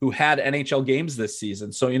Lapierre, who had NHL games this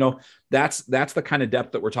season. So, that's the kind of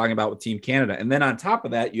depth that we're talking about with Team Canada. And then on top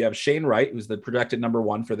of that, you have Shane Wright, who's the projected number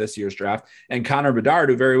 1 for this year's draft, and Connor Bedard,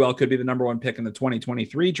 who very well could be the number 1 pick in the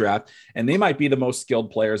 2023 draft. And they might be the most skilled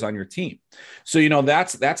players on your team. So,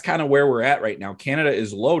 that's kind of where we're at right now. Canada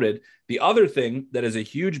is loaded. The other thing that is a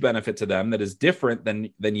huge benefit to them that is different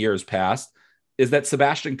than years past is that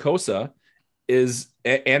Sebastian Cossa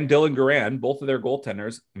and Dylan Garand, both of their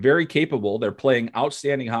goaltenders, very capable. They're playing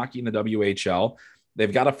outstanding hockey in the WHL.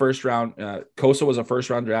 They've got a first round. Cossa was a first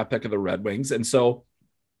round draft pick of the Red Wings. And so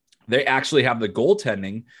they actually have the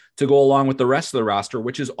goaltending to go along with the rest of the roster,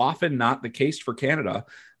 which is often not the case for Canada.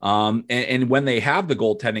 And when they have the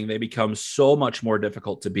goaltending, they become so much more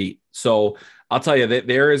difficult to beat. So I'll tell you that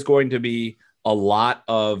there is going to be a lot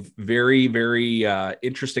of very, very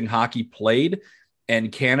interesting hockey played. And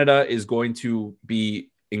Canada is going to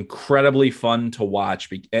be incredibly fun to watch.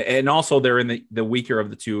 And also they're in the weaker of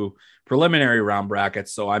the two preliminary round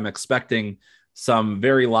brackets. So I'm expecting some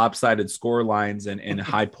very lopsided score lines and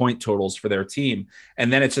high point totals for their team.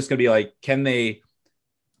 And then it's just going to be like, can they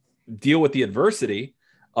deal with the adversity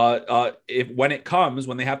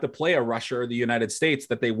when they have to play a Russia or the United States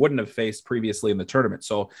that they wouldn't have faced previously in the tournament.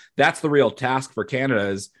 So that's the real task for Canada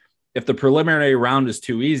is if the preliminary round is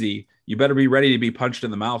too easy, you better be ready to be punched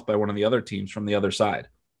in the mouth by one of the other teams from the other side.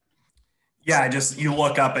 Yeah, you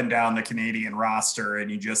look up and down the Canadian roster and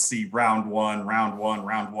you just see round one,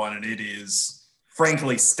 and it is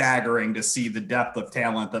frankly staggering to see the depth of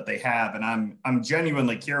talent that they have. And I'm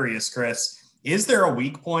genuinely curious, Chris, is there a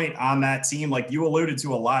weak point on that team? Like you alluded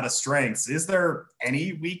to a lot of strengths. Is there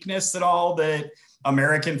any weakness at all that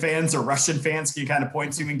American fans or Russian fans can kind of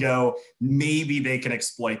point to and go, maybe they can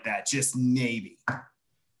exploit that, just maybe?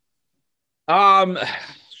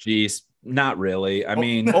 Geez. Not really. I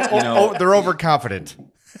mean, they're overconfident.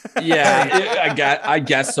 Yeah, I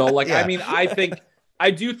guess so. Like, yeah. I mean,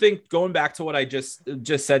 I do think going back to what I just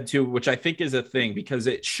said too, which I think is a thing because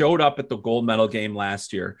it showed up at the gold medal game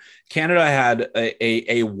last year. Canada had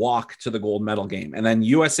a walk to the gold medal game, and then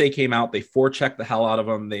USA came out. They forechecked the hell out of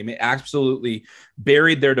them. They absolutely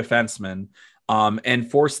buried their defensemen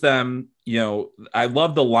and forced them. I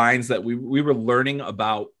love the lines that we were learning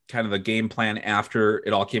about kind of the game plan after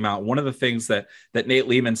it all came out. One of the things that Nate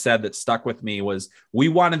Lehman said that stuck with me was we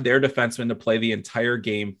wanted their defensemen to play the entire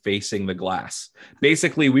game facing the glass.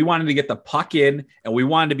 Basically, we wanted to get the puck in and we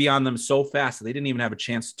wanted to be on them so fast that they didn't even have a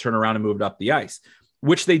chance to turn around and move it up the ice,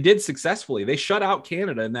 which they did successfully. They shut out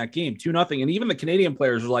Canada in that game 2-0. And even the Canadian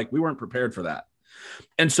players were like, we weren't prepared for that.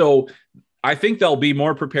 And so I think they'll be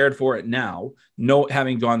more prepared for it now,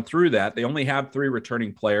 having gone through that. They only have 3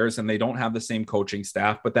 returning players and they don't have the same coaching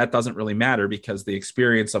staff, but that doesn't really matter because the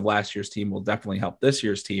experience of last year's team will definitely help this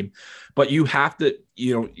year's team. But you have to,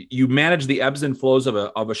 you manage the ebbs and flows of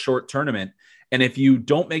a short tournament. And if you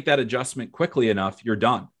don't make that adjustment quickly enough, you're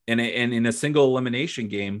done. And in a single elimination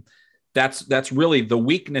game, that's really the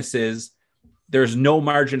weakness is there's no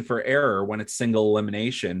margin for error when it's single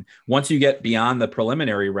elimination. Once you get beyond the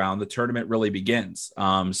preliminary round, the tournament really begins.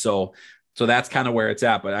 So that's kind of where it's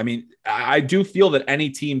at. But I mean, I do feel that any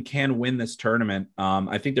team can win this tournament.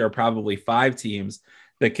 I think there are probably 5 teams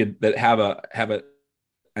that have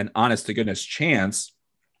an honest to goodness chance.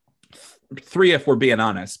 3 if we're being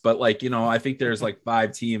honest, but I think there's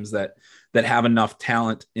 5 teams that have enough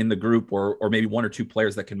talent in the group or maybe 1 or 2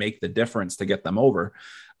 players that can make the difference to get them over.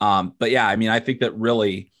 But yeah, I mean, I think that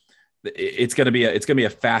really it's going to be a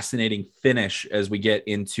fascinating finish as we get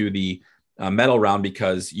into the medal round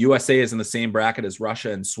because USA is in the same bracket as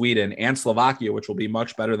Russia and Sweden and Slovakia, which will be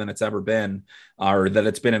much better than it's ever been or that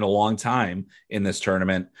it's been in a long time in this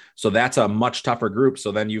tournament. So that's a much tougher group.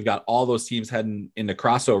 So then you've got all those teams heading into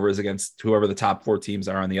crossovers against whoever the top 4 teams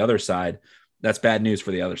are on the other side. That's bad news for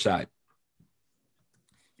the other side.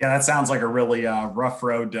 Yeah, that sounds like a really rough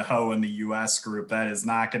road to hoe in the U.S. group. That is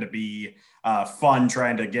not going to be fun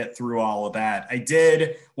trying to get through all of that. I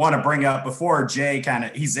did want to bring up before Jay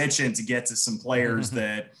he's itching to get to some players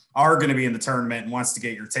that are going to be in the tournament and wants to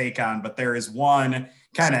get your take on, but there is one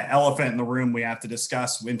kind of elephant in the room we have to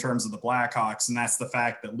discuss in terms of the Blackhawks, and that's the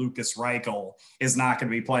fact that Lukas Reichel is not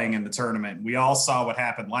going to be playing in the tournament. We all saw what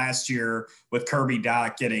happened last year with Kirby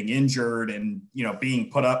Dach getting injured and,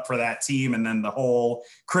 being put up for that team, and then the whole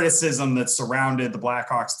criticism that surrounded the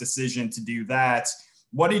Blackhawks' decision to do that.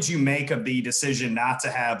 What did you make of the decision not to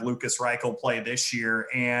have Lukas Reichel play this year?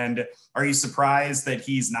 And are you surprised that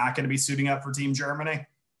he's not going to be suiting up for Team Germany?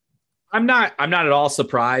 I'm not at all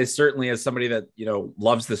surprised. Certainly as somebody that,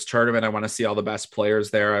 loves this tournament, I want to see all the best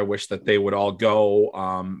players there. I wish that they would all go.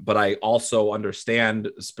 But I also understand,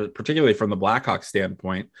 particularly from the Blackhawks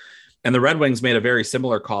standpoint, and the Red Wings made a very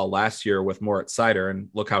similar call last year with Moritz Seider, and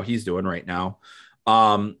look how he's doing right now.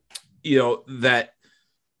 That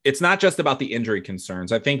it's not just about the injury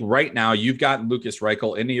concerns. I think right now you've gotten Lukas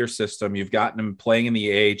Reichel into your system. You've gotten him playing in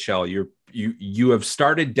the AHL. You have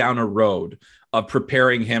started down a road of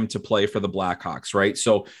preparing him to play for the Blackhawks, right?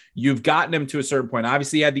 So you've gotten him to a certain point.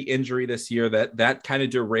 Obviously, he had the injury this year that kind of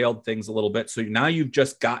derailed things a little bit. So now you've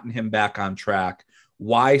just gotten him back on track.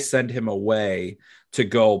 Why send him away to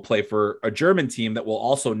go play for a German team that will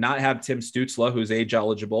also not have Tim Stützle, who's age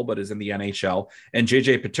eligible, but is in the NHL, and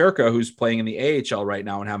JJ Peterka, who's playing in the AHL right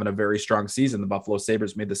now and having a very strong season. The Buffalo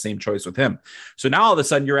Sabres made the same choice with him. So now all of a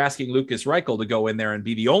sudden you're asking Lukas Reichel to go in there and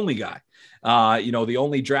be the only guy. The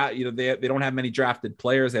only draft, they don't have many drafted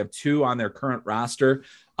players. They have 2 on their current roster.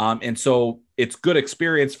 And so it's good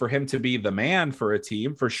experience for him to be the man for a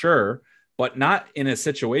team for sure. but not in a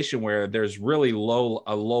situation where there's really a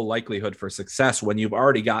low likelihood for success when you've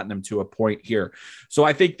already gotten them to a point here. So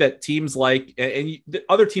I think that teams like, and the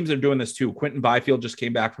other teams are doing this too. Quentin Byfield just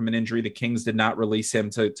came back from an injury. The Kings did not release him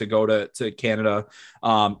to go to Canada.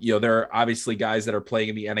 There are obviously guys that are playing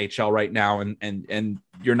in the NHL right now, and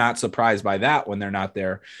you're not surprised by that when they're not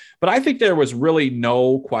there. But I think there was really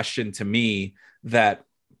no question to me that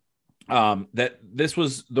this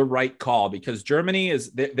was the right call, because Germany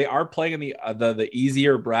they are playing in the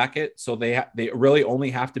easier bracket. So they really only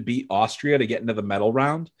have to beat Austria to get into the medal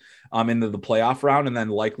round, into the playoff round, and then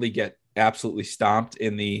likely get absolutely stomped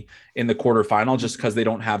in the quarterfinal just because they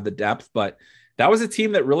don't have the depth. But that was a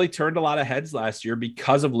team that really turned a lot of heads last year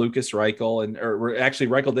because of Lucas Reichel, or actually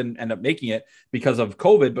Reichel didn't end up making it because of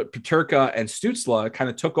COVID, but Peterka and Stützle kind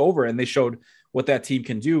of took over and they showed what that team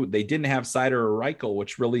can do. They didn't have Seider or Reichel,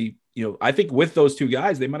 which really, I think with those two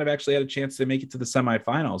guys, they might have actually had a chance to make it to the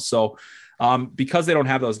semifinals. So because they don't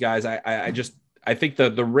have those guys, I think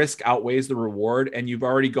the risk outweighs the reward, and you've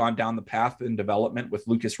already gone down the path in development with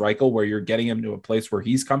Lucas Reichel where you're getting him to a place where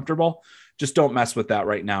he's comfortable. Just don't mess with that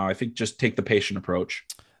right now. I think just take the patient approach.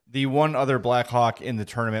 The one other Blackhawk in the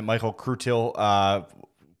tournament, Michael Krutil,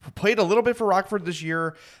 played a little bit for Rockford this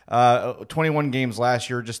year, 21 games last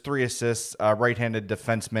year, just 3 assists, right-handed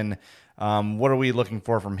defenseman. What are we looking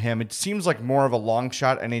for from him? It seems like more of a long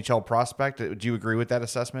shot NHL prospect. Do you agree with that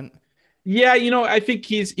assessment? Yeah, I think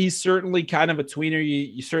he's certainly kind of a tweener.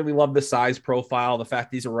 You certainly love the size profile, the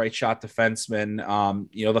fact he's a right shot defenseman,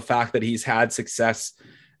 the fact that he's had success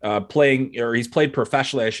playing, or he's played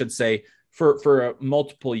professionally, I should say, for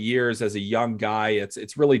multiple years as a young guy.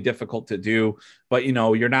 It's really difficult to do, but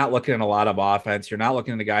you're not looking at a lot of offense. You're not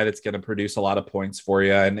looking at a guy that's going to produce a lot of points for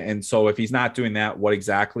you. And so if he's not doing that, what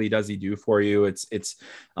exactly does he do for you? It's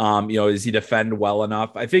does he defend well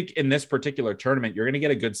enough? I think in this particular tournament, you're going to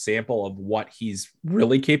get a good sample of what he's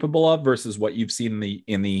really capable of versus what you've seen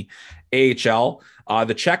in the AHL.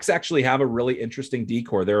 The Czechs actually have a really interesting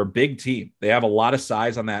decor. They're a big team. They have a lot of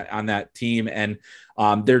size on that team, and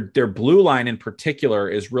their blue line in particular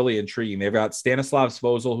is really intriguing. They've got Stanislav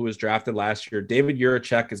Svozil, who was drafted last year. David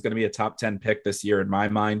Juracek is going to be a top 10 pick this year in my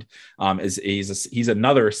mind. He's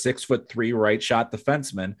another 6'3" right shot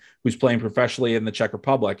defenseman who's playing professionally in the Czech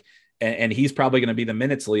Republic, and he's probably going to be the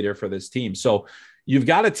minutes leader for this team. So you've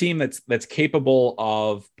got a team that's capable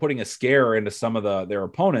of putting a scare into some of their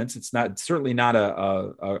opponents. It's certainly not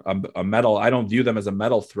a medal. I don't view them as a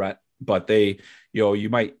medal threat, but you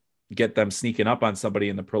might get them sneaking up on somebody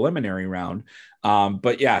in the preliminary round.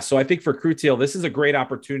 But yeah, so I think for Krutil, this is a great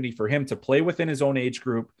opportunity for him to play within his own age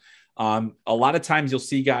group. A lot of times you'll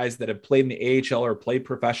see guys that have played in the AHL or played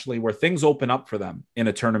professionally where things open up for them in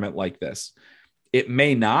a tournament like this. It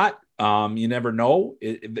may not. You never know.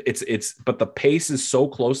 But the pace is so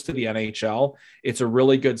close to the NHL. It's a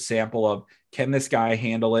really good sample of, can this guy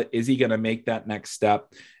handle it? Is he going to make that next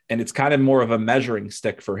step? And it's kind of more of a measuring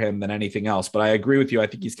stick for him than anything else. But I agree with you. I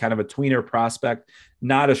think he's kind of a tweener prospect,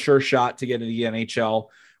 not a sure shot to get into the NHL.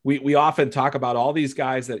 We often talk about all these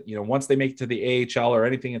guys that, once they make it to the AHL or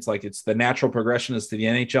anything, it's like it's the natural progression is to the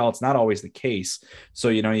NHL. It's not always the case. So,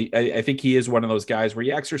 I think he is one of those guys where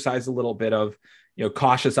you exercise a little bit of,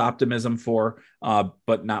 cautious optimism for,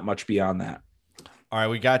 but not much beyond that. All right,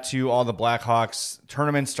 we got to all the Blackhawks.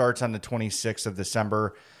 Tournament starts on the 26th of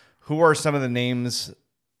December. Who are some of the names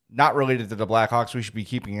not related to the Blackhawks we should be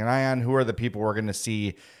keeping an eye on? Who are the people we're going to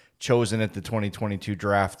see chosen at the 2022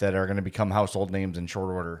 draft that are going to become household names in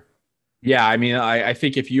short order? Yeah, I mean, I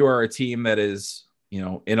think if you are a team that is,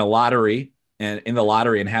 in a lottery and in the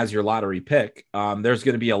lottery and has your lottery pick, there's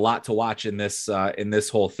going to be a lot to watch in this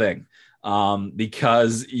whole thing,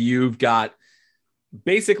 because you've got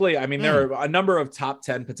basically, I mean, there are a number of top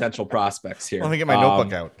 10 potential prospects here. Let me get my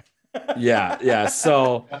notebook out. Yeah.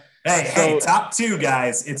 So, hey, top 2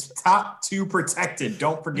 guys. It's top 2 protected.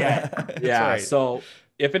 Don't forget. Yeah. Right. So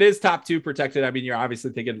if it is top 2 protected, I mean, you're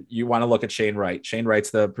obviously thinking you want to look at Shane Wright. Shane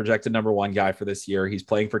Wright's the projected number 1 guy for this year. He's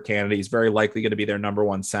playing for Canada. He's very likely going to be their number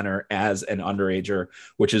 1 center as an underager,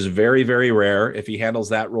 which is very, very rare. If he handles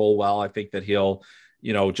that role well, I think that he'll,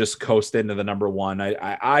 just coast into the number 1.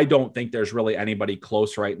 I don't think there's really anybody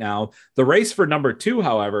close right now. The race for number 2,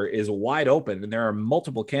 however, is wide open, and there are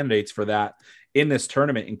multiple candidates for that in this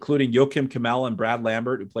tournament, including Joakim Kemell and Brad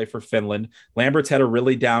Lambert, who play for Finland. Lambert's had a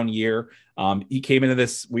really down year. He came into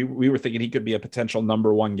this, we were thinking he could be a potential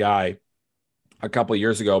number 1 guy a couple of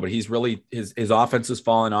years ago, but he's really, his offense has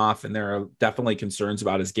fallen off, and there are definitely concerns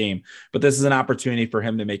about his game. But this is an opportunity for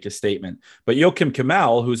him to make a statement. But Joakim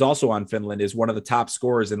Kemell, who's also on Finland, is one of the top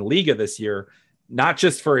scorers in Liga this year. not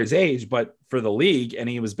just for his age, but for the league. And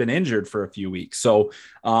he was been injured for a few weeks. So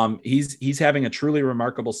he's having a truly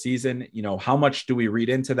remarkable season. How much do we read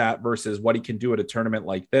into that versus what he can do at a tournament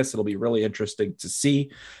like this? It'll be really interesting to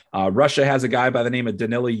see. Russia has a guy by the name of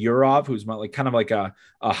Danila Yurov, who's kind of like a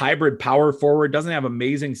hybrid power forward, doesn't have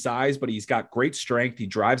amazing size, but he's got great strength. He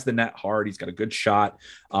drives the net hard. He's got a good shot.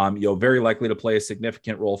 Very likely to play a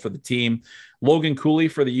significant role for the team. Logan Cooley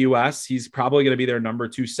for the U.S., he's probably going to be their number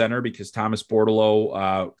 2 center because Thomas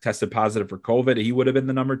Bordeleau tested positive for COVID. He would have been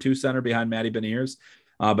the number 2 center behind Matty Beniers.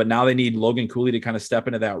 But now they need Logan Cooley to kind of step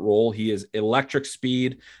into that role. He is electric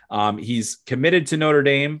speed. He's committed to Notre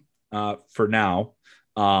Dame for now.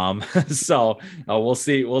 So we'll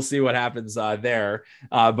see what happens there.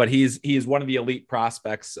 But he's one of the elite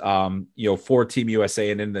prospects, for Team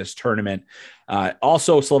USA and in this tournament.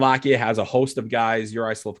 Also, Slovakia has a host of guys: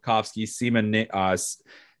 Juraj Slafkovský, Simon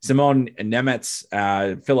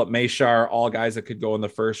Nemec, Philip Mashar, all guys that could go in the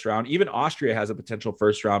first round. Even Austria has a potential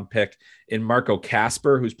first round pick in Marco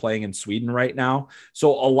Kasper, who's playing in Sweden right now. So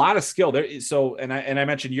a lot of skill there. So, and I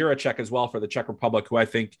mentioned Juracek as well for the Czech Republic, who I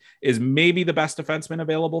think is maybe the best defenseman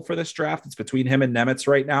available for this draft. It's between him and Nemec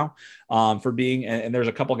right now for being, and there's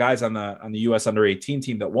a couple guys on the US under 18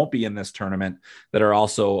 team that won't be in this tournament that are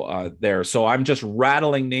also there. So I'm just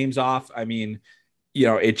rattling names off. I mean,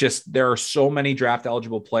 there are so many draft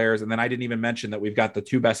eligible players. And then I didn't even mention that we've got the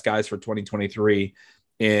 2 best guys for 2023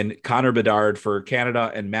 in Connor Bedard for Canada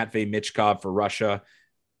and Matvei Michkov for Russia.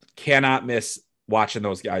 Cannot miss watching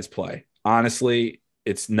those guys play. Honestly,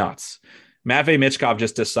 it's nuts. Matvei Michkov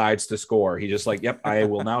just decides to score. He's just like, yep, I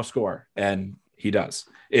will now score. And he does.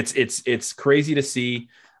 It's crazy to see.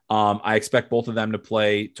 I expect both of them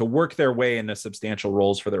to work their way into substantial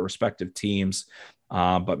roles for their respective teams.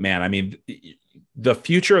 But man, I mean, the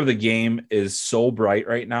future of the game is so bright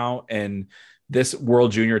right now. And this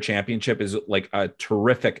World Junior Championship is like a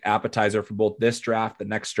terrific appetizer for both this draft, the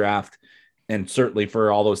next draft, and certainly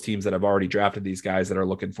for all those teams that have already drafted these guys that are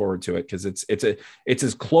looking forward to it. Cause it's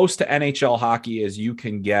as close to NHL hockey as you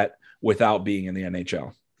can get without being in the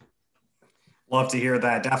NHL. Love to hear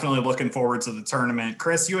that. Definitely looking forward to the tournament.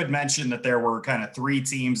 Chris, you had mentioned that there were kind of 3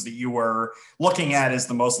 teams that you were looking at as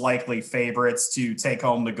the most likely favorites to take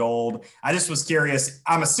home the gold. I just was curious.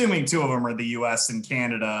 I'm assuming 2 of them are the U.S. and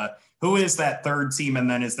Canada. Who is that third team? And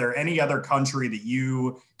then is there any other country that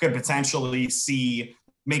you could potentially see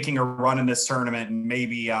making a run in this tournament and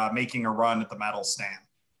maybe making a run at the medal stand?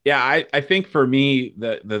 Yeah, I think for me,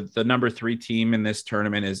 the number 3 team in this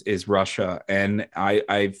tournament is Russia. And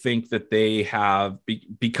I think that they have,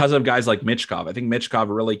 because of guys like Michkov, I think Michkov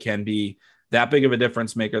really can be that big of a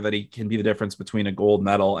difference maker that he can be the difference between a gold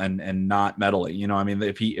medal and not medaling. I mean,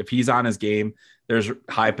 if he's on his game, there's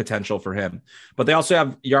high potential for him. But they also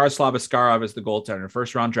have Yaroslav Askarov as the goaltender,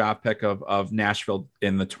 first round draft pick of Nashville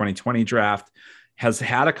in the 2020 draft. Has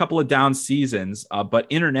had a couple of down seasons, but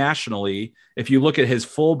internationally, if you look at his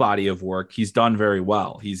full body of work, he's done very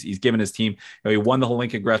well. He's given his team, he won the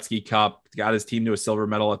Holinka Gretzky Cup, got his team to a silver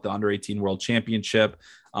medal at the Under 18 World Championship.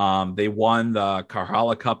 They won the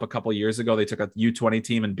Karhala Cup a couple of years ago. They took a U20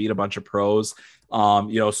 team and beat a bunch of pros.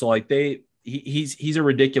 So like he's a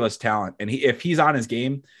ridiculous talent, and if he's on his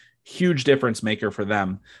game, huge difference maker for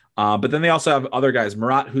them. But then they also have other guys,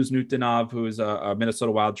 Marat Huznutinov, who's a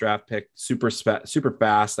Minnesota Wild draft pick, super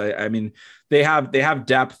fast. I mean, they have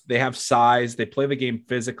depth, they have size, they play the game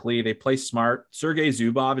physically, they play smart. Sergei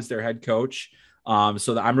Zubov is their head coach.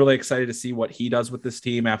 So I'm really excited to see what he does with this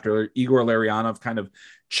team after Igor Larionov kind of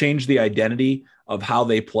changed the identity of how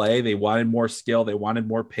they play. They wanted more skill, they wanted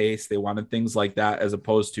more pace, they wanted things like that, as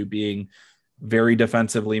opposed to being very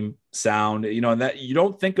defensively sound, and that you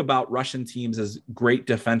don't think about Russian teams as great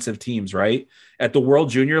defensive teams, right? At the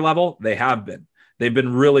World Junior level, they've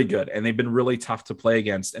been really good, and they've been really tough to play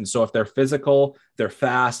against. And so if they're physical, they're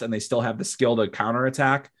fast, and they still have the skill to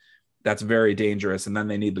counterattack, that's very dangerous. And then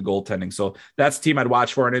they need the goaltending. So that's the team I'd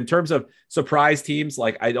watch for. And in terms of surprise teams,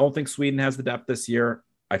 like I don't think Sweden has the depth this year.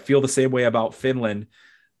 I feel the same way about Finland.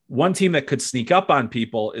 One team that could sneak up on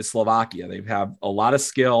people is Slovakia. They have a lot of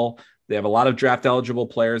skill. They have a lot of draft eligible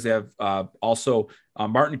players. They have also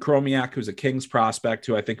Martin Kromiak, who's a Kings prospect,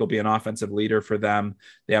 who I think will be an offensive leader for them.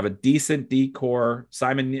 They have a decent D-core.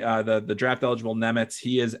 Simon, the draft eligible Nemec,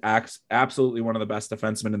 he is absolutely one of the best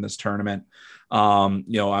defensemen in this tournament.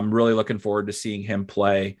 I'm really looking forward to seeing him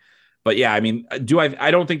play. But yeah, I mean, I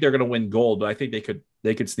don't think they're going to win gold, but I think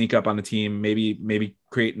they could sneak up on the team, maybe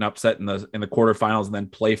create an upset in the quarterfinals and then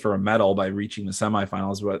play for a medal by reaching the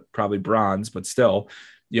semifinals, but probably bronze, but still.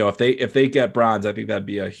 If they get bronze, I think that'd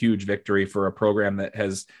be a huge victory for a program that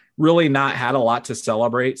has really not had a lot to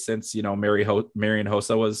celebrate since, Marian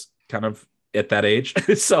Hossa was kind of at that age.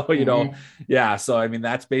 So, yeah. So, I mean,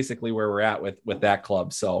 that's basically where we're at with that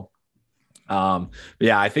club. So,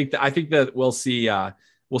 yeah, I think that we'll see a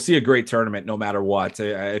great tournament no matter what.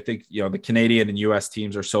 I think, the Canadian and US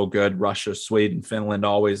teams are so good. Russia, Sweden, Finland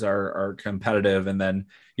always are competitive. And then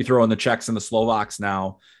you throw in the Czechs and the Slovaks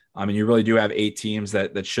now. I mean, you really do have 8 teams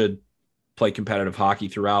that should play competitive hockey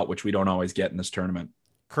throughout, which we don't always get in this tournament.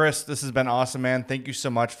 Chris, this has been awesome, man. Thank you so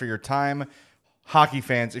much for your time. Hockey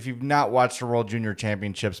fans, if you've not watched the World Junior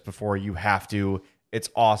Championships before, you have to. It's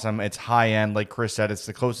awesome. It's high end. Like Chris said, it's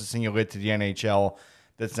the closest thing you'll get to the NHL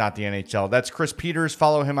that's not the NHL. That's Chris Peters.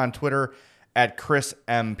 Follow him on Twitter at Chris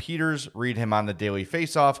M. Peters. Read him on the Daily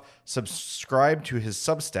Faceoff. Subscribe to his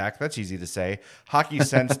Substack. That's easy to say.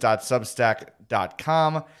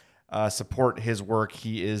 hockeysense.substack.com. Support his work.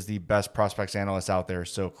 He is the best prospects analyst out there.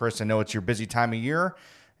 So, Chris, I know it's your busy time of year,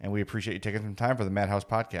 and we appreciate you taking some time for the Madhouse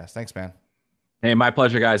podcast. Thanks, man. Hey, my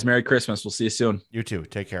pleasure, guys. Merry Christmas. We'll see you soon. You too.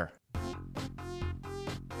 Take care.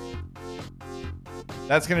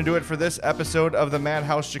 That's going to do it for this episode of the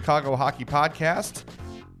Madhouse Chicago Hockey Podcast.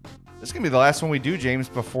 This is going to be the last one we do, James,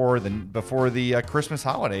 before the Christmas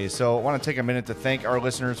holidays. So I want to take a minute to thank our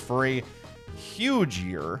listeners for a huge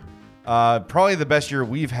year. Probably the best year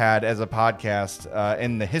we've had as a podcast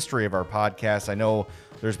in the history of our podcast. I know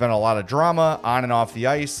there's been a lot of drama on and off the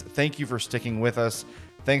ice. Thank you for sticking with us.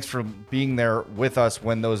 Thanks for being there with us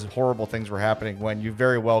when those horrible things were happening, when you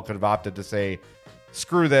very well could have opted to say,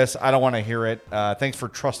 screw this, I don't want to hear it. Thanks for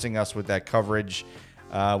trusting us with that coverage.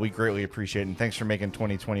 We greatly appreciate it. And thanks for making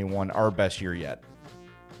 2021 our best year yet.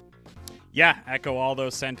 Yeah, echo all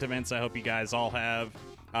those sentiments. I hope you guys all have,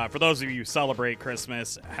 for those of you who celebrate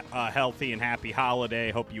Christmas, a healthy and happy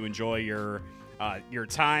holiday. Hope you enjoy your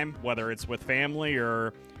time, whether it's with family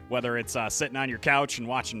or whether it's sitting on your couch and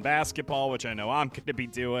watching basketball, which I know I'm going to be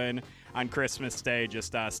doing on Christmas Day.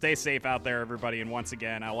 Just stay safe out there, everybody. And once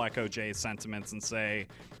again, I'll echo Jay's sentiments and say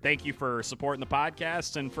thank you for supporting the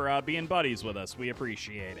podcast and for being buddies with us. We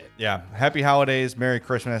appreciate it. Yeah. Happy holidays, Merry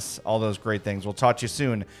Christmas, all those great things. We'll talk to you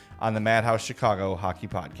soon on the Madhouse Chicago Hockey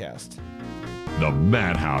Podcast. The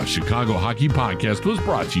Madhouse Chicago Hockey Podcast was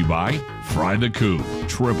brought to you by Fry the Coop,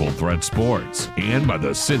 Triple Threat Sports, and by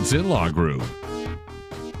the Since In Law Group.